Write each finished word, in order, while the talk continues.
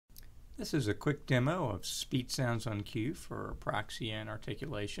This is a quick demo of speech sounds on cue for apraxia and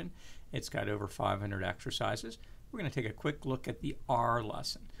articulation. It's got over 500 exercises. We're going to take a quick look at the R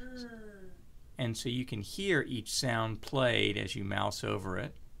lesson. And so you can hear each sound played as you mouse over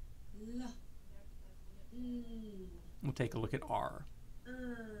it. We'll take a look at R.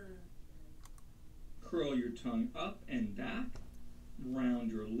 Curl your tongue up and back,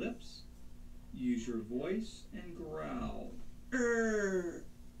 round your lips, use your voice, and growl.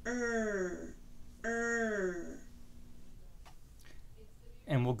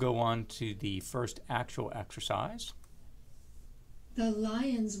 And we'll go on to the first actual exercise. The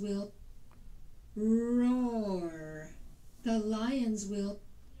lions will roar. The lions will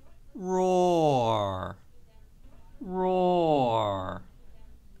roar. Roar.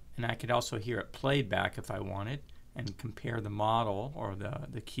 And I could also hear it played back if I wanted and compare the model or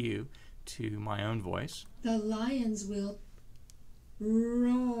the cue to my own voice. The lions will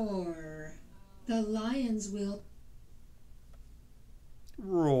roar. The lions will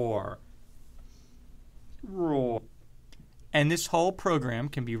roar. Roar. And this whole program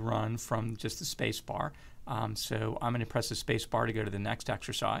can be run from just the space bar. So I'm going to press the space bar to go to the next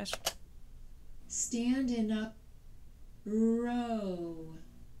exercise. Standing up, row.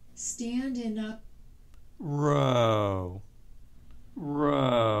 Standing up, row.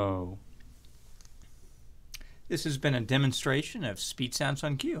 Row. This has been a demonstration of speech sounds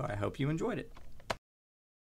on cue. I hope you enjoyed it.